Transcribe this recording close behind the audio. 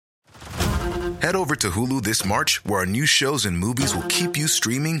Head over to Hulu this March, where our new shows and movies will keep you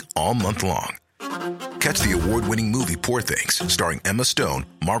streaming all month long. Catch the award-winning movie Poor Things, starring Emma Stone,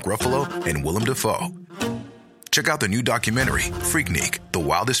 Mark Ruffalo, and Willem Dafoe. Check out the new documentary, Freaknik, The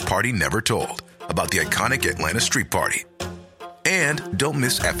Wildest Party Never Told, about the iconic Atlanta Street Party. And don't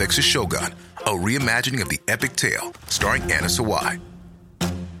miss FX's Shogun, a reimagining of the epic tale, starring Anna Sawai.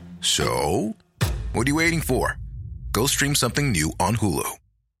 So, what are you waiting for? Go stream something new on Hulu.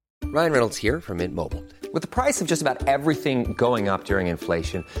 Ryan Reynolds here from Mint Mobile. With the price of just about everything going up during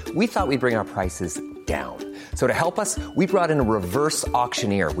inflation, we thought we'd bring our prices down. So to help us, we brought in a reverse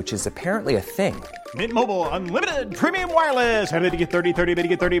auctioneer, which is apparently a thing. Mint Mobile Unlimited Premium Wireless. How to get 30, 30, how to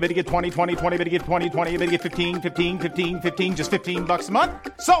get 30, how to get 20, 20, 20, how to get 20, 20, how to get 15, 15, 15, 15, just $15 a month?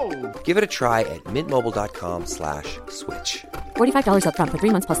 Sold! Give it a try at mintmobile.com/switch. $45 up front for 3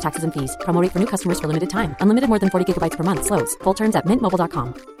 months plus taxes and fees. Promo rate for new customers for limited time. Unlimited more than 40 gigabytes per month. Slows full terms at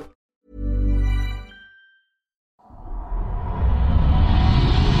mintmobile.com.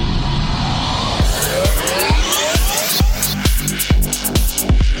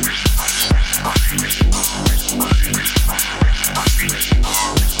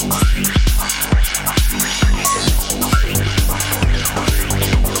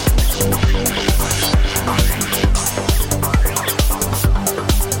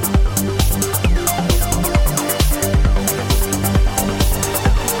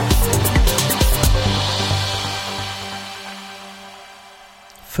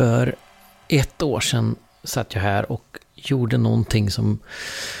 För 1 år sedan satt jag här och gjorde någonting som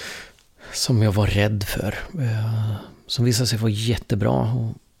jag var rädd för. Som visade sig vara jättebra.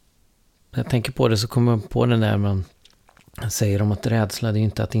 Och när jag tänker på det så kommer jag på det där man säger om att rädsla, det är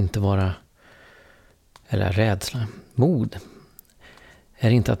inte att inte vara, eller rädsla, mod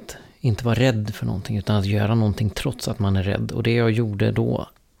är inte att inte vara rädd för någonting utan att göra någonting trots att man är rädd. Och det jag gjorde då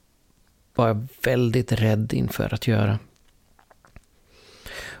var jag väldigt rädd inför att göra.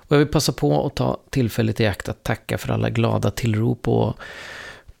 Och jag vill passa på att ta tillfället i akt att tacka för alla glada tillrop och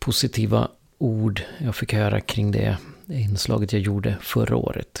positiva ord jag fick höra kring det inslaget jag gjorde förra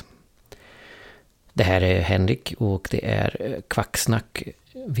året. Det här är Henrik och det är Kvacksnack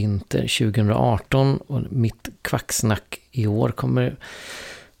Vinter 2018 och mitt Kvacksnack i år kommer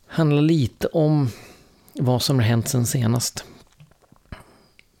handla lite om vad som har hänt sen senast.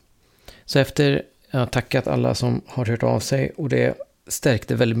 Så efter jag har tackat alla som har hört av sig och det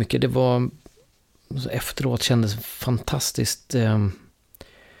stärkte väldigt mycket. Det var efteråt kändes fantastiskt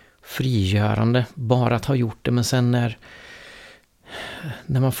frigörande bara att ha gjort det. Men sen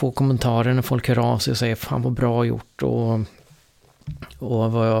när man får kommentarer, när folk hör av sig och säger fan vad bra gjort och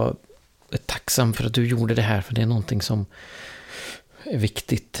vad jag är tacksam för att du gjorde det här, för det är någonting som är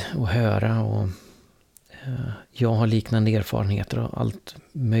viktigt att höra och jag har liknande erfarenheter och allt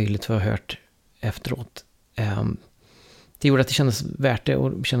möjligt vad jag har hört efteråt. Det gjorde att det kändes värt det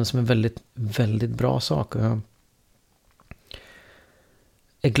och det kändes som en väldigt, väldigt bra sak. Och jag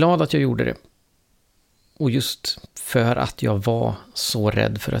är glad att jag gjorde det. Och just för att jag var så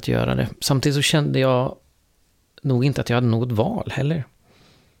rädd för att göra det. Samtidigt så kände jag nog inte att jag hade något val heller.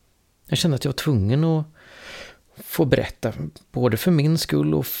 Jag kände att jag var tvungen att få berätta. Både för min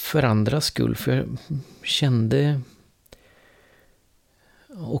skull och för andras skull. För jag kände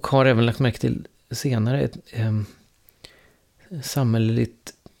och har även lagt märke till senare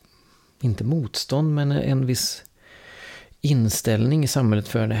samhälleligt, inte motstånd, men en viss inställning i samhället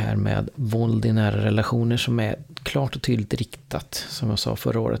för det här med våld i nära relationer som är klart och tydligt riktat, som jag sa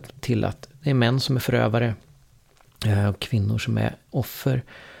förra året, till att det är män som är förövare och kvinnor som är offer.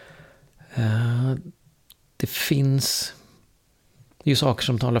 Det finns ju saker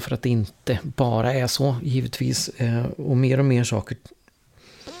som talar för att det inte bara är så, givetvis, och mer saker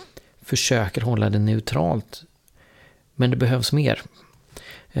försöker hålla det neutralt. Men det behövs mer.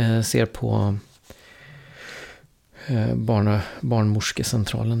 Ser på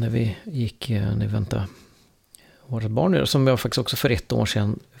barnmorskecentralen när vi väntade vårt barn nu, som jag faktiskt också för 1 år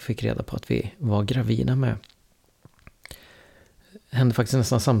sedan fick reda på att vi var gravida med. Det hände faktiskt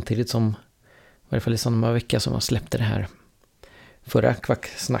nästan samtidigt som, i varje fall i samma vecka som jag släppte det här förra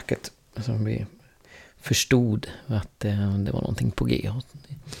kvacksnacket, som vi förstod att det var någonting på G.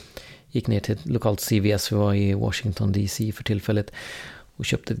 Gick ner till ett lokalt CVS, vi var i Washington DC för tillfället, och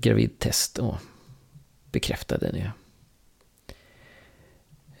köpte ett gravidtest och bekräftade det.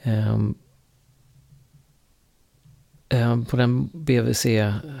 På den BVC,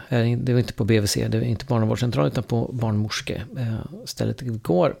 det var inte på BVC, det var inte barnavårdscentral utan på barnmorske stället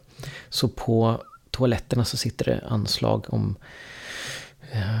igår. Så på toaletterna så sitter det anslag om,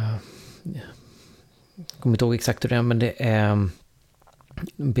 jag kommer inte ihåg exakt hur det är, men det är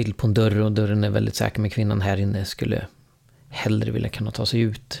en bild på en dörr och dörren är väldigt säker, med kvinnan här inne skulle hellre vilja kunna ta sig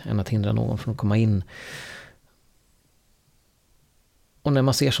ut än att hindra någon från att komma in. Och när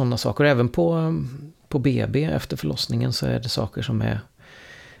man ser sådana saker, även på BB efter förlossningen, så är det saker som är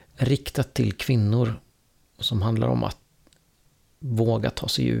riktat till kvinnor och som handlar om att våga ta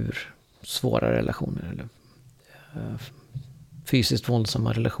sig ur svåra relationer eller fysiskt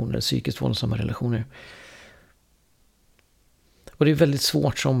våldsamma relationer eller psykiskt våldsamma relationer. Och det är väldigt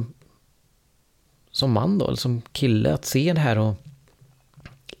svårt som man då, eller som kille, att se det här och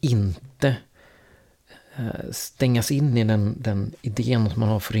inte stängas in i den idén som man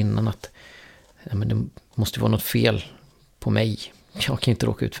har för innan att men det måste vara något fel på mig. Jag kan inte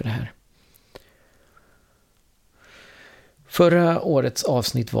råka ut för det här. Förra årets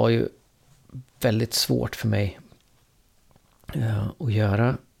avsnitt var ju väldigt svårt för mig att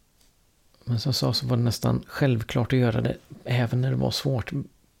göra. Men som jag sa så var det nästan självklart att göra det även när det var svårt.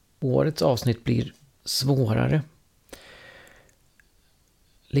 Årets avsnitt blir svårare.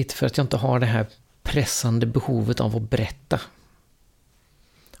 Lite för att jag inte har det här pressande behovet av att berätta.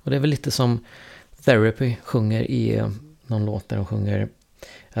 Och det är väl lite som Therapy sjunger i någon låt där de sjunger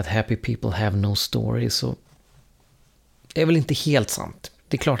att happy people have no stories. Så det är väl inte helt sant.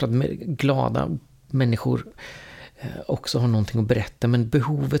 Det är klart att glada människor också har någonting att berätta, men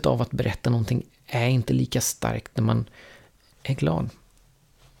behovet av att berätta någonting är inte lika starkt när man är glad.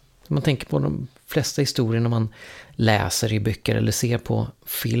 Om man tänker på de flesta historier när man läser i böcker eller ser på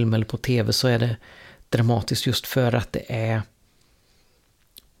film eller på tv, så är det dramatiskt just för att det är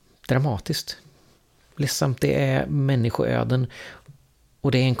dramatiskt. Ledsamt, det är människoöden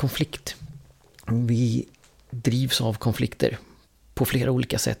och det är en konflikt. Vi drivs av konflikter på flera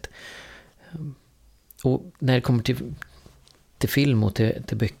olika sätt. Och när det kommer till film och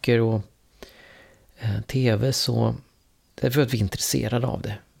till böcker och tv, så det är för att vi är intresserade av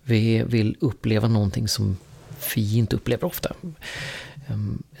det. Vi vill uppleva någonting som vi inte upplever ofta.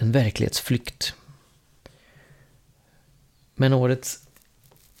 En verklighetsflykt. Men årets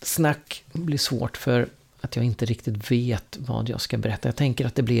snack blir svårt för att jag inte riktigt vet vad jag ska berätta. Jag tänker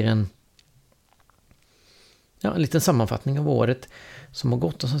att det blir en liten sammanfattning av året som har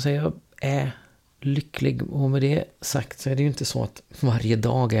gått, och så säger jag är lycklig. Och med det sagt så är det ju inte så att varje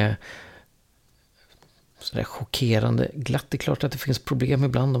dag är sådär chockerande glatt. Det är klart att det finns problem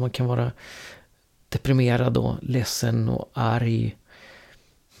ibland och man kan vara deprimerad och ledsen och arg.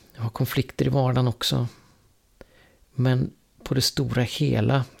 Jag har konflikter i vardagen också. Men på det stora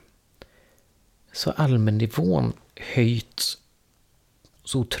hela så allmännivån höjts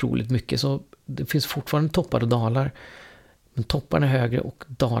så otroligt mycket. Så det finns fortfarande toppar och dalar. Men topparna är högre och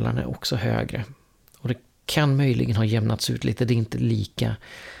dalarna är också högre. Och det kan möjligen ha jämnats ut lite. Det är inte lika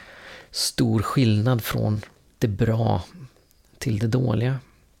stor skillnad från det bra till det dåliga.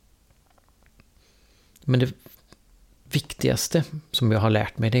 Men det viktigaste som jag har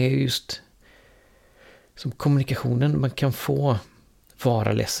lärt mig, det är just som kommunikationen. Man kan få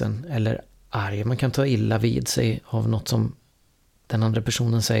vara ledsen eller arg. Man kan ta illa vid sig av något som den andra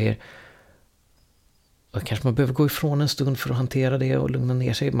personen säger. Och kanske man behöver gå ifrån en stund för att hantera det och lugna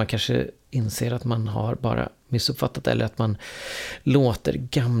ner sig. Man kanske inser att man har bara missuppfattat, eller att man låter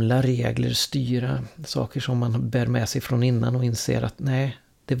gamla regler styra saker som man bär med sig från innan och inser att nej,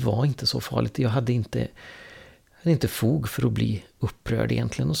 det var inte så farligt. Jag hade inte fog för att bli upprörd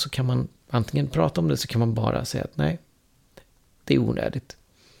egentligen. Och så kan man antingen prata om det, så kan man bara säga att nej, det är onödigt.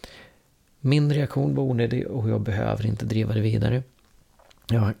 Min reaktion var onödig och jag behöver inte driva det vidare.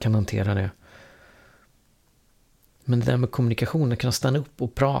 Jag kan hantera det. Men det där med kommunikationen, kan stanna upp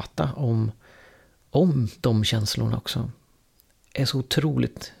och prata om de känslorna också, är så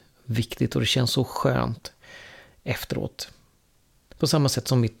otroligt viktigt, och det känns så skönt efteråt. På samma sätt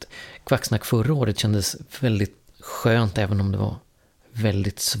som mitt kvacksnack förra året kändes väldigt skönt, även om det var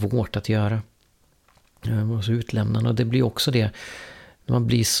väldigt svårt att göra. Jag var så utlämnande, och det blir också det när man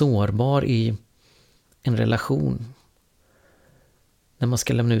blir sårbar i en relation. När man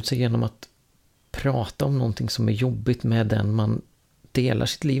ska lämna ut sig genom att prata om någonting som är jobbigt med den man delar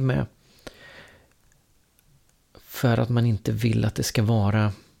sitt liv med. För att man inte vill att det ska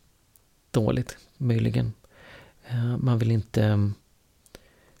vara dåligt, möjligen. Man vill inte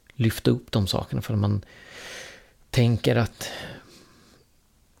lyfta upp de sakerna för att man tänker att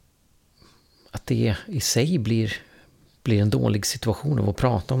det i sig blir en dålig situation av att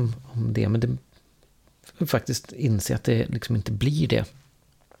prata om det. Men det faktiskt inse att det liksom inte blir det.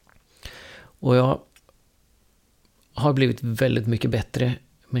 Och jag har blivit väldigt mycket bättre,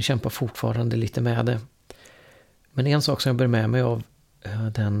 men kämpar fortfarande lite med det. Men en sak som jag bär med mig av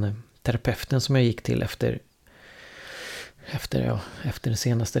den terapeuten som jag gick till efter efter den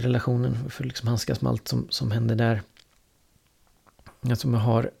senaste relationen, för liksom handskas med allt som hände där. Som jag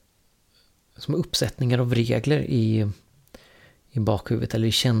har som uppsättningar av regler i bakhuvudet, eller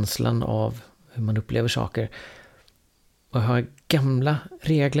i känslan av hur man upplever saker. Och jag har gamla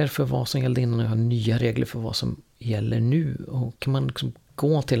regler för vad som gällde innan, och jag har nya regler för vad som gäller nu. Och kan man liksom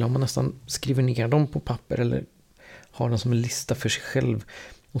gå till, om man nästan skriver ner dem på papper eller har dem som en lista för sig själv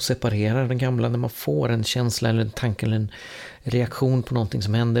och separerar den gamla, när man får en känsla eller en tanke eller en reaktion på någonting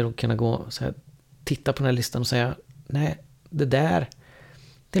som händer, och kunna gå så här, titta på den här listan och säga, nej, det där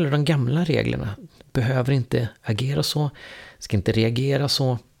tillhör de gamla reglerna. Behöver inte agera så, ska inte reagera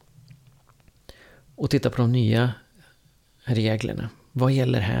så. Och titta på de nya reglerna. Vad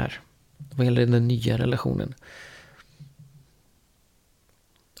gäller här? Vad gäller den nya relationen?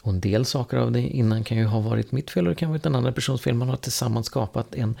 Och en del saker av det innan kan ju ha varit mitt fel, och det kan vara en annan persons fel. Man har tillsammans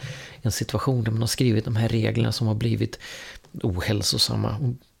skapat en situation där man har skrivit de här reglerna som har blivit ohälsosamma.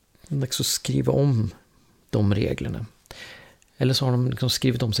 Och man ska skriva om de reglerna. Eller så har de liksom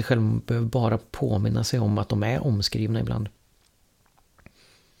skrivit om sig själva och behöver bara påminna sig om att de är omskrivna ibland.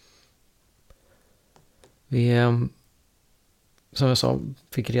 Vi, som jag sa,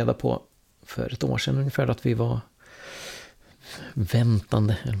 fick reda på för ett år sedan ungefär att vi var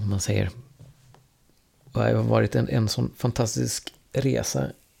väntande, eller vad man säger. Och det har varit en sån fantastisk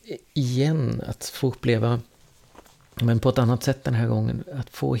resa igen att få uppleva, men på ett annat sätt den här gången, att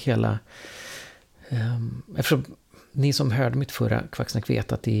få hela eftersom ni som hörde mitt förra Kvacksnack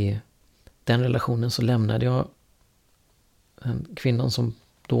vet att i den relationen så lämnade jag en kvinnan som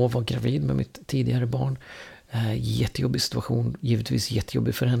då var gravid med mitt tidigare barn. Jättejobbig situation, givetvis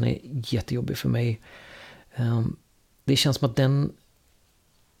jättejobbig för henne, jättejobbig för mig. Det känns som att den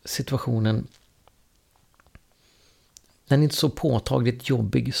situationen, den är inte så påtagligt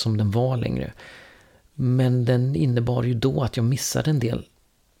jobbig som den var längre. Men den innebar ju då att jag missade en del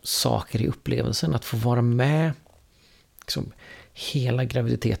saker i upplevelsen. Att få vara med liksom, hela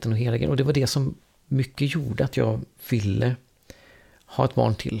graviditeten och hela grejen. Och det var det som mycket gjorde att jag ville ha ett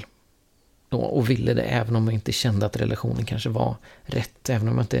barn till. Och ville det även om jag inte kände att relationen kanske var rätt. Även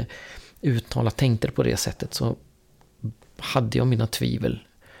om jag inte uttalat tänkte det på det sättet, så hade jag mina tvivel.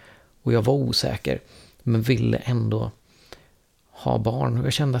 Och jag var osäker. Men ville ändå ha barn. Och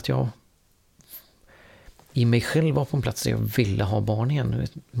jag kände att jag i mig själv var på en plats där jag ville ha barn igen.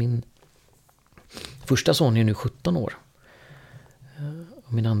 Min första son är nu 17 år.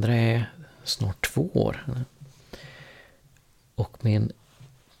 Och min andra är snart 2 år. Och min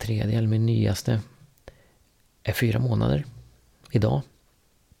tredje, eller min nyaste, är 4 månader idag.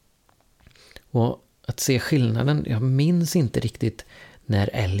 Och att se skillnaden, jag minns inte riktigt när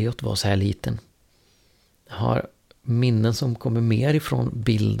Elliot var så här liten. Jag har minnen som kommer mer ifrån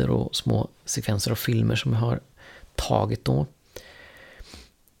bilder och små sekvenser av filmer som jag har tagit då.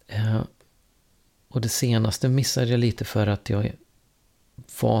 Och det senaste missade jag lite för att jag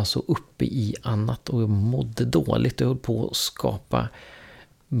var så uppe i annat och jag mådde dåligt. Jag höll på att skapa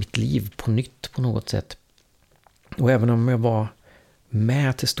mitt liv på nytt på något sätt. Och även om jag var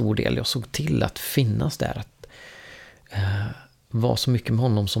med till stor del, jag såg till att finnas där, att vara så mycket med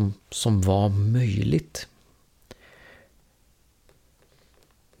honom som var möjligt.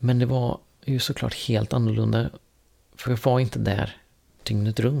 Men det var ju såklart helt annorlunda, för jag var inte där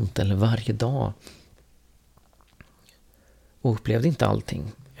dygnet runt eller varje dag. Och upplevde inte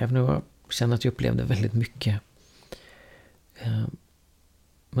allting. Även om jag kände att jag upplevde väldigt mycket.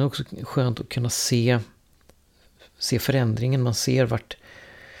 Men också skönt att kunna se förändringen. Man ser vart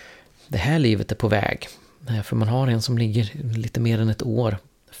det här livet är på väg. För man har en som ligger lite mer än ett år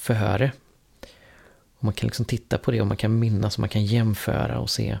före. Och man kan liksom titta på det och man kan minnas och man kan jämföra och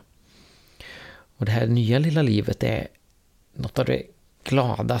se. Och det här nya lilla livet är något av det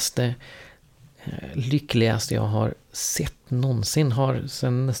gladaste, lyckligaste jag har sett någonsin. Har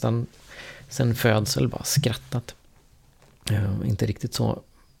sen födsel bara skrattat. Inte riktigt så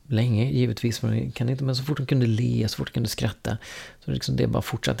länge givetvis, men så fort hon kunde le, så fort hon kunde skratta, så liksom det bara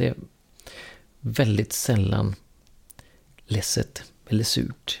fortsatte. Det är väldigt sällan ledset eller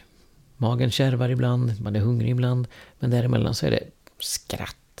surt. Magen kärvar ibland, man är hungrig ibland, men däremellan så är det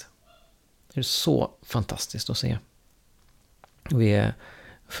skratt. Det är så fantastiskt att se. Vi är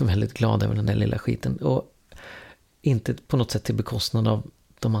väldigt glada över den där lilla skiten. Och inte på något sätt till bekostnad av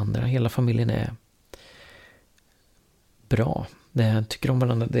de andra. Hela familjen är bra. Det tycker om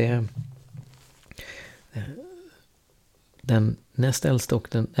varandra. Det är den näst äldste och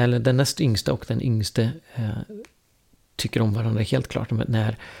den näst yngsta och den yngste tycker om varandra helt klart. Men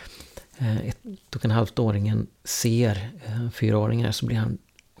när 1,5-åringen ser 4-åringen så blir han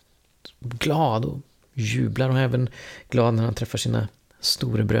glad och jublar och är även glad när han träffar sina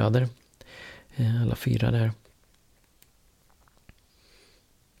storebröder. Alla 4 där.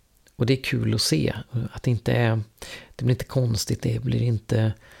 Och det är kul att se att det blir inte konstigt, det blir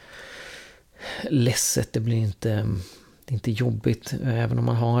inte ledset, det är inte jobbigt, även om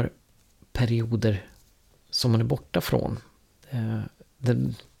man har perioder som man är borta från.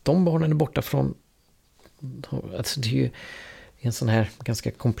 De barnen är borta från, alltså det är ju i en sån här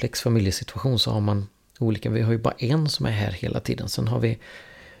ganska komplex familjesituation, så har man olika, vi har ju bara en som är här hela tiden, sen har vi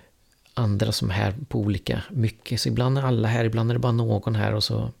andra som är här på olika mycket, så ibland är alla här, ibland är det bara någon här, och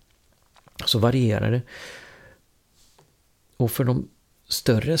så varierar det. Och för de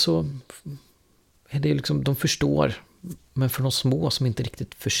större så är det liksom, de förstår, men för de små som inte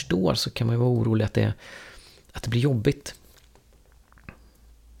riktigt förstår så kan man ju vara orolig att det blir jobbigt.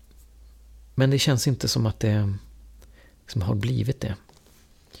 Men det känns inte som att det liksom har blivit det.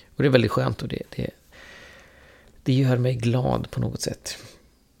 Och det är väldigt skönt, och det gör mig glad på något sätt.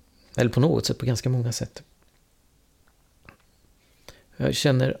 Eller på något sätt, på ganska många sätt. Jag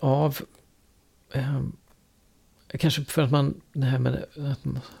känner av kanske för att det här med att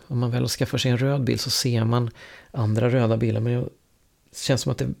om man väl skaffar sig en röd bil så ser man andra röda bilar, men det känns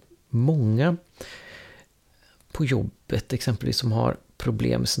som att det är många på jobbet exempelvis som har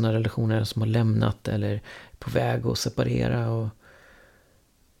problem med sina relationer, som har lämnat eller är på väg att separera, och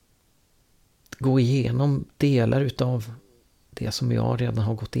gå igenom delar utav det som jag redan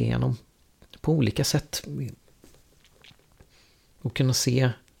har gått igenom på olika sätt, och kunna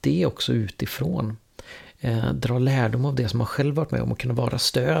se det också utifrån, dra lärdom av det som man själv varit med om, och kunna vara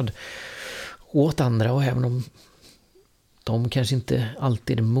stöd åt andra, och även om de kanske inte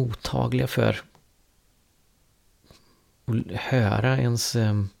alltid är mottagliga för att höra ens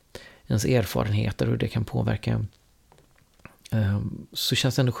erfarenheter och hur det kan påverka, så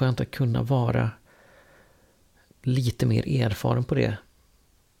känns det ändå skönt att kunna vara lite mer erfaren på det.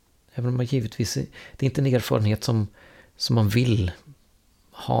 Även om man givetvis, det är inte en erfarenhet som man vill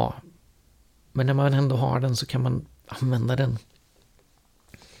ha, men när man ändå har den så kan man använda den.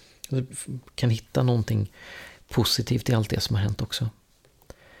 Kan hitta någonting positivt i allt det som har hänt också.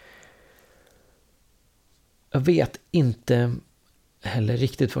 Jag vet inte heller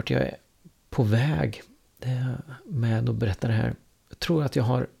riktigt vart jag är på väg med att berätta det här. Jag tror att jag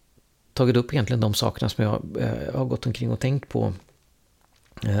har tagit upp egentligen de sakerna som jag har gått omkring och tänkt på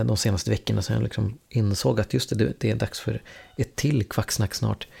de senaste veckorna, så jag liksom insåg att just det är dags för ett till kvacksnack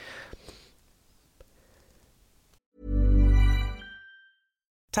snart.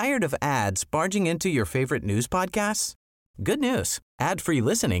 Tired of ads barging into your favorite news podcasts? Good news. Ad-free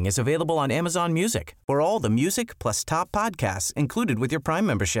listening is available on Amazon Music for all the music plus top podcasts included with your Prime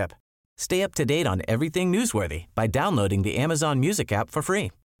membership. Stay up to date on everything newsworthy by downloading the Amazon Music app for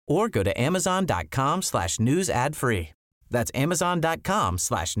free or go to amazon.com/news ad free. That's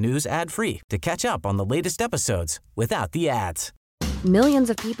amazon.com/news ad free to catch up on the latest episodes without the ads. Millions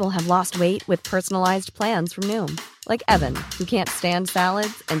of people have lost weight with personalized plans from Noom. Like Evan, who can't stand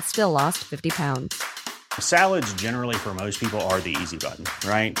salads and still lost 50 pounds. Salads generally for most people are the easy button,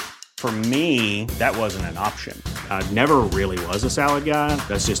 right? For me, that wasn't an option. I never really was a salad guy.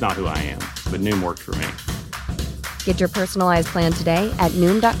 That's just not who I am. But Noom worked for me. Get your personalized plan today at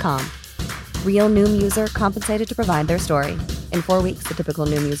Noom.com. Real Noom user compensated to provide their story. In 4 weeks, the typical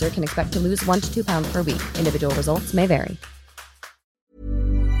Noom user can expect to lose 1 to 2 pounds per week. Individual results may vary.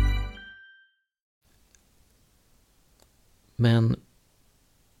 Men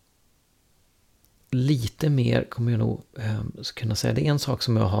lite mer kommer jag nog kunna säga. Det är en sak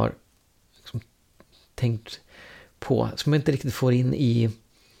som jag har liksom tänkt på, som jag inte riktigt får in i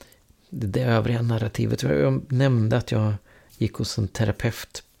det övriga narrativet. Jag nämnde att jag gick hos en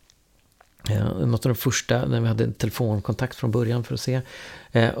terapeut. Något av det första, när vi hade en telefonkontakt från början för att se.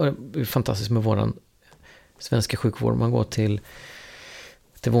 Och det är fantastiskt med våran svenska sjukvård. Man går till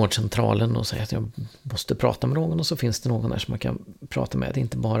vårdcentralen och säger att jag måste prata med någon, och så finns det någon där som man kan prata med. Det är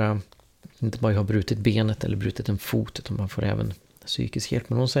inte bara jag har brutit benet eller brutit en fot, utan man får även psykisk hjälp.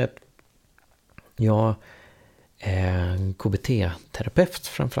 Men hon säger att jag är en KBT-terapeut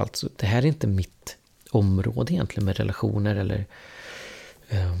framförallt, så det här är inte mitt område egentligen med relationer eller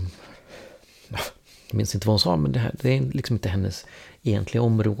jag minns inte vad hon sa, men det är liksom inte hennes egentliga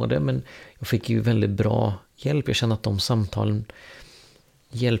område. Men jag fick ju väldigt bra hjälp. Jag känner att de samtalen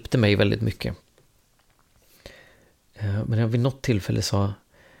hjälpte mig väldigt mycket. Men jag vid något tillfälle sa,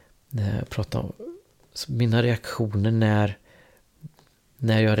 när jag pratade om mina reaktioner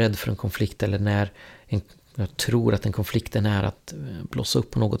när jag är rädd för en konflikt, eller när jag tror att en konflikt är nära att blossa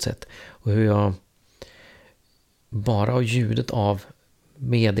upp på något sätt, och hur jag bara av ljudet av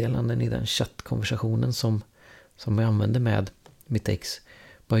meddelanden i den chattkonversationen som jag använde med mitt ex.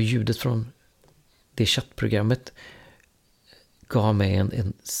 Bara ljudet från det chattprogrammet gav mig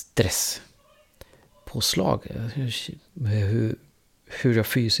en stresspåslag. Hur jag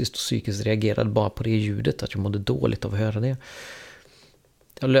fysiskt och psykiskt reagerade bara på det ljudet, att jag mådde dåligt av att höra det.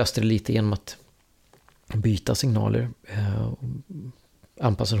 Jag löste det lite genom att byta signaler,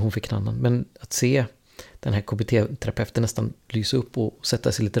 anpassa hon fick en annan. Men att se den här KBT-terapeuten nästan lysa upp och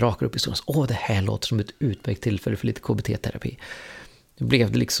sätta sig lite rakare upp i stolen. Det här låter som ett utmärkt tillfälle för lite KBT-terapi. Det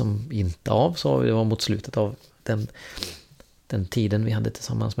blev det liksom inte av, så det var mot slutet av den tiden vi hade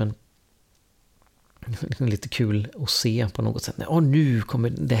tillsammans, men lite kul att se på något sätt. Nu kommer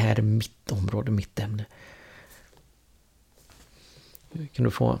det här är mitt område, mitt ämne. Kan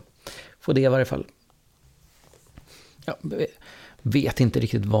du få det i varje fall. Jag vet inte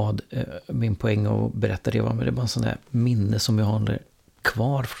riktigt vad min poäng att berätta det var, men det är bara en sån där minne som jag har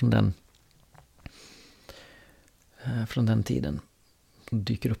kvar från den tiden. Det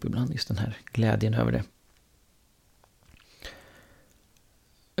dyker upp ibland just den här glädjen över det.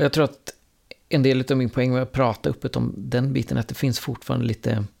 Jag tror att en del av min poäng med att prata öppet om den biten är att det finns fortfarande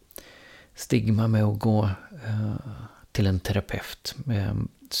lite stigma med att gå till en terapeut.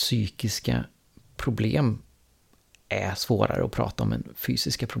 Psykiska problem är svårare att prata om än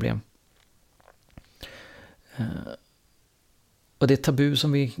fysiska problem. Och det är tabu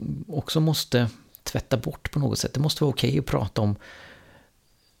som vi också måste tvätta bort på något sätt. Det måste vara okej att prata om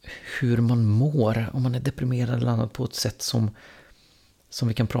hur man mår, om man är deprimerad eller annat, på ett sätt som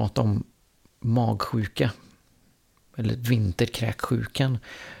vi kan prata om magsjuka eller vinterkräksjukan.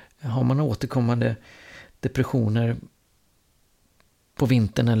 Har man återkommande depressioner på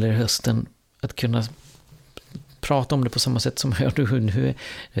vintern eller hösten, att kunna prata om det på samma sätt som nu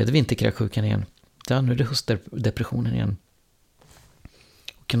är det vinterkräksjukan igen. Ja, nu är det höstdepressionen igen.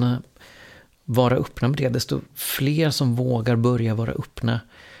 Och kunna vara öppna med det. Desto fler som vågar börja vara öppna,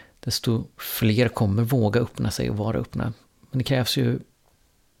 desto fler kommer våga öppna sig och vara öppna. Men det krävs ju,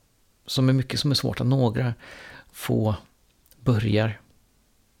 som är mycket som är svårt, att några få börjar.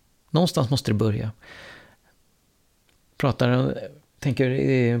 Någonstans måste det börja. Tänker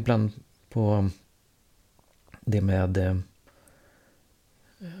ibland på det med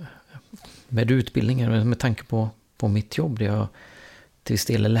utbildningar, med tanke på mitt jobb där jag till viss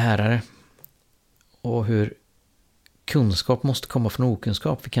del är lärare, och hur kunskap måste komma från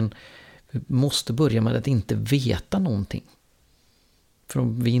okunskap. Vi måste börja med att inte veta någonting. För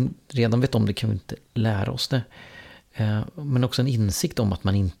om vi redan vet om det kan vi inte lära oss det. Men också en insikt om att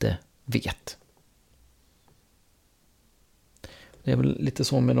man inte vet. Det är väl lite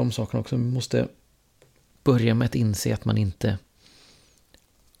så med de sakerna också. Vi måste börja med att inse att man inte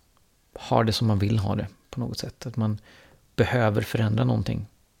har det som man vill ha det på något sätt. Att man behöver förändra någonting.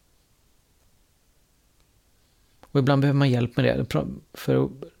 Och ibland behöver man hjälp med det. För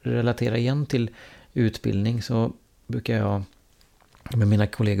att relatera igen till utbildning så brukar jag med mina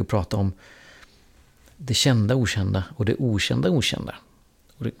kollegor prata om det kända okända och det okända okända.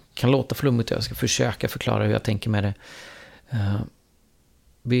 Och det kan låta flummigt, jag ska försöka förklara hur jag tänker med det.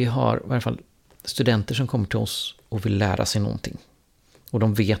 Vi har i varje fall studenter som kommer till oss och vill lära sig någonting. Och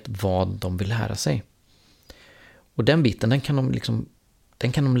de vet vad de vill lära sig. Och den biten, den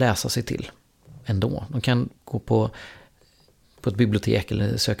kan de läsa sig till ändå. De kan gå på ett bibliotek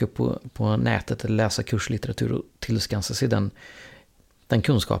eller söka upp på nätet eller läsa kurslitteratur och tillskansa sig den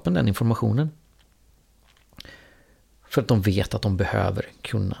kunskapen, den informationen. För att de vet att de behöver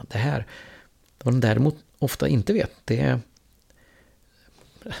kunna det här. Vad de däremot ofta inte vet, det är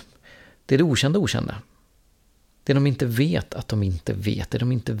det okända. Det de inte vet att de inte vet. Det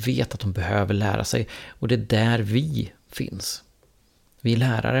de inte vet att de behöver lära sig. Och det är där vi finns. Vi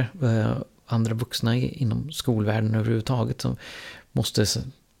lärare, andra vuxna inom skolvärlden överhuvudtaget, som måste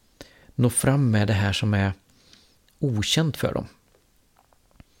nå fram med det här som är okänt för dem.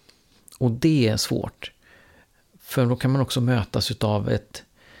 Och det är svårt. För då kan man också mötas av ett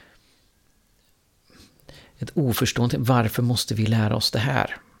oförstående. Varför måste vi lära oss det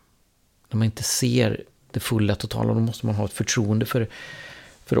här? När man inte ser det fulla totala, då måste man ha ett förtroende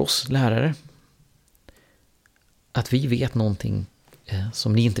för oss lärare. Att vi vet någonting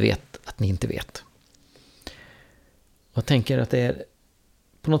som ni inte vet att ni inte vet. Jag tänker att det är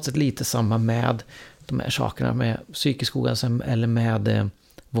på något sätt lite samma med de här sakerna med psykisk ohälsa eller med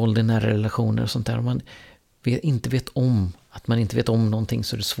våld i nära relationer och sånt där. Om man inte vet om att man inte vet om någonting,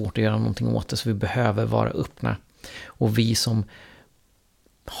 så är det svårt att göra någonting åt det, så vi behöver vara öppna. Och vi som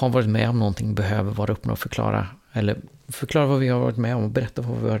har varit med om någonting behöver vara öppna och förklara vad vi har varit med om och berätta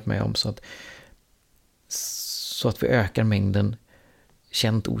vad vi har varit med om, så att vi ökar mängden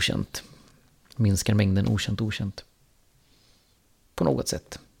känt okänt. Minskar mängden okänt. På något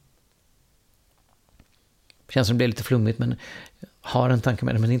sätt. Känns som det blir lite flummigt, men har en tanke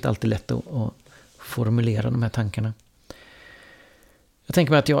med det, men det är inte alltid lätt att formulera de här tankarna. Jag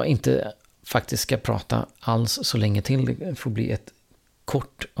tänker mig att jag inte faktiskt ska prata alls så länge till. Det får bli ett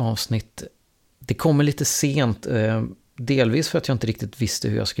kort avsnitt. Det kommer lite sent, delvis för att jag inte riktigt visste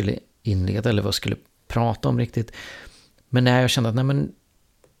hur jag skulle inleda eller vad jag skulle prata om riktigt. Men när jag kände att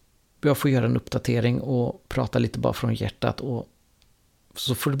jag får göra en uppdatering och prata lite bara från hjärtat, och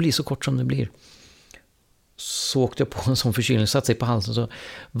så får det bli så kort som det blir. Så åkte jag på en sån förkylning, satt sig på halsen, så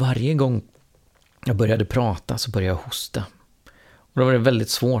varje gång jag började prata så började jag hosta. Och då var det väldigt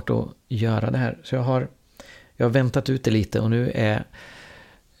svårt att göra det här. Så jag har väntat ut det lite, och nu är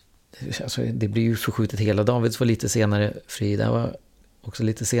det blir ju förskjutet hela. Davids var lite senare, Frida var också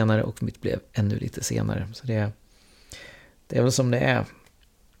lite senare, och mitt blev ännu lite senare. Så det är väl som det är.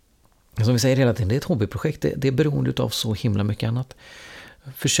 Som vi säger hela tiden, det är ett hobbyprojekt. Det är beroende av så himla mycket annat.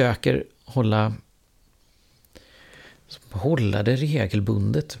 Försöker hålla det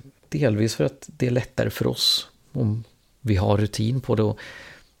regelbundet. Delvis för att det är lättare för oss om vi har rutin på det. Och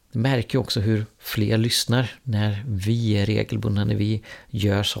märker också hur fler lyssnar när vi är regelbundna, när vi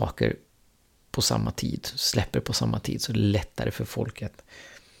gör saker på samma tid, släpper på samma tid, så är det lättare för folk att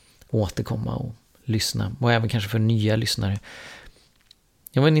återkomma och lyssna. Och även kanske för nya lyssnare.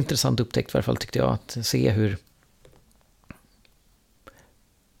 Det var en intressant upptäckt i alla fall, tyckte jag, att se hur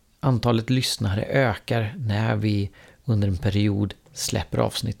antalet lyssnare ökar när vi under en period släpper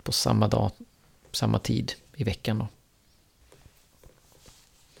avsnitt på samma dag, samma tid i veckan då.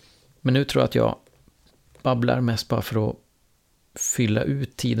 Men nu tror jag att jag babblar mest bara för att fylla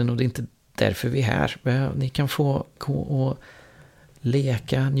ut tiden, och det är inte därför vi är här. Ni kan få gå och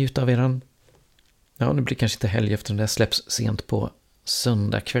leka, njuta av eran. Ja, det blir kanske inte helg eftersom det släpps sent på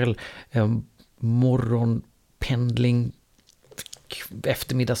söndag kväll. Morgonpendling,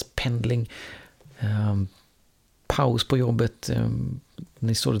 eftermiddagspendling, paus på jobbet,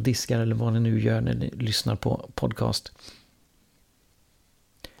 ni står och diskar eller vad ni nu gör när ni lyssnar på podcast.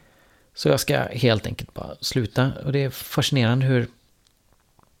 Så jag ska helt enkelt bara sluta. Och det är fascinerande hur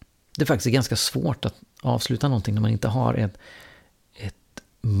det faktiskt är ganska svårt att avsluta någonting när man inte har ett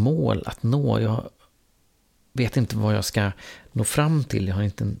mål att nå. Jag vet inte vad jag ska nå fram till. Jag har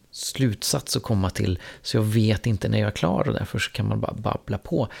inte en slutsats att komma till. Så jag vet inte när jag är klar, och därför så kan man bara babbla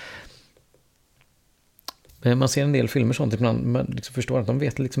på. Man ser en del filmer sånt ibland, man liksom förstår att de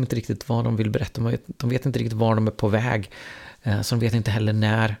vet liksom inte riktigt vad de vill berätta. De vet inte riktigt var de är på väg. Så de vet inte heller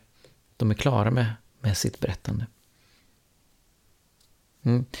när de är klara med sitt berättande.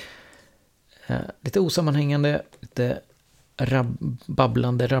 Lite osammanhängande, lite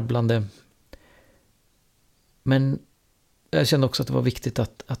rabblande. Men jag kände också att det var viktigt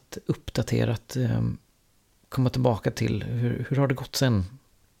att uppdatera, att komma tillbaka till hur har det gått sen?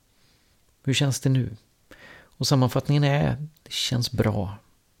 Hur känns det nu? Och sammanfattningen är, det känns bra.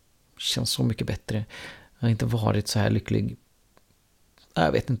 Det känns så mycket bättre. Jag har inte varit så här lycklig.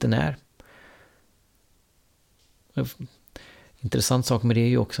 Jag vet inte när. Intressant sak med det är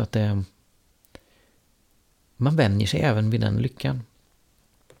ju också att man vänjer sig även vid den lyckan.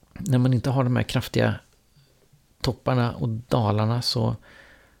 När man inte har de här kraftiga topparna och dalarna, så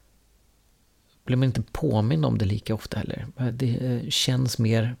blir man inte påmind om det lika ofta heller. Det känns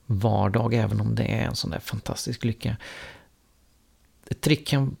mer vardag, även om det är en sån där fantastisk lycka. Ett trick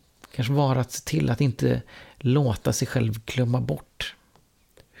kan kanske vara att se till att inte låta sig själv glömma bort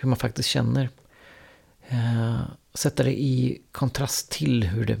hur man faktiskt känner. Sätta det i kontrast till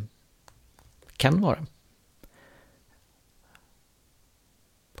hur det kan vara.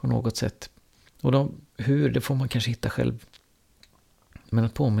 På något sätt. Och hur, det får man kanske hitta själv. Men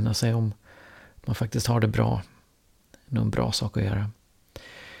att påminna sig om att man faktiskt har det bra. Det är nog en bra sak att göra.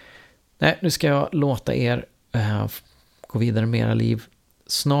 Nej, nu ska jag låta er gå vidare med era liv.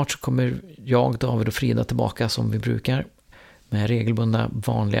 Snart så kommer jag, David och Frida tillbaka som vi brukar. Med regelbundna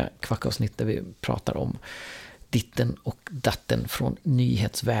vanliga kvackavsnitt där vi pratar om ditten och datten från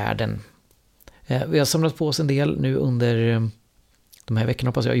nyhetsvärlden. Vi har samlat på oss en del nu under de här veckorna,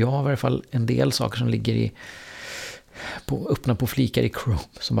 hoppas jag. Jag har i alla fall en del saker som ligger öppna på flikar i Chrome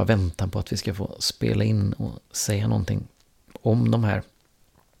som bara väntar på att vi ska få spela in och säga någonting om de här.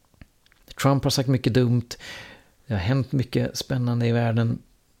 Trump har sagt mycket dumt. Det har hänt mycket spännande i världen.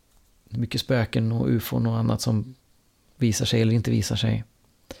 Mycket spöken och ufon och annat som visar sig eller inte visar sig.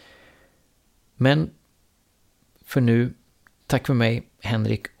 Men för nu, tack för mig,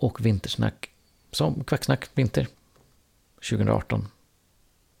 Henrik och Vintersnack som Kvacksnack Vinter 2018.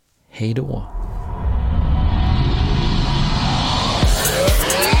 Hej då!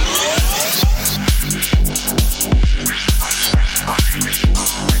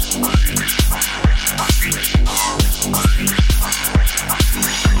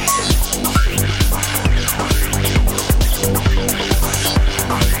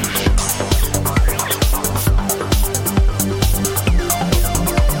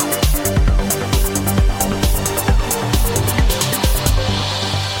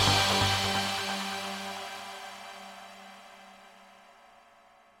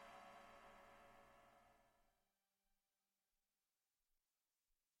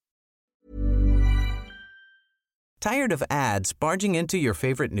 Tired of ads barging into your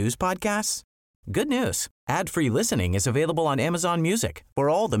favorite news podcasts? Good news. Ad-free listening is available on Amazon Music for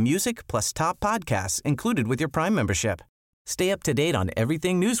all the music plus top podcasts included with your Prime membership. Stay up to date on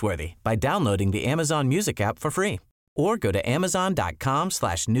everything newsworthy by downloading the Amazon Music app for free or go to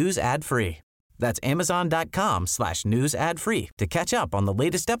amazon.com/news ad free. That's amazon.com/news ad free to catch up on the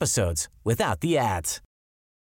latest episodes without the ads.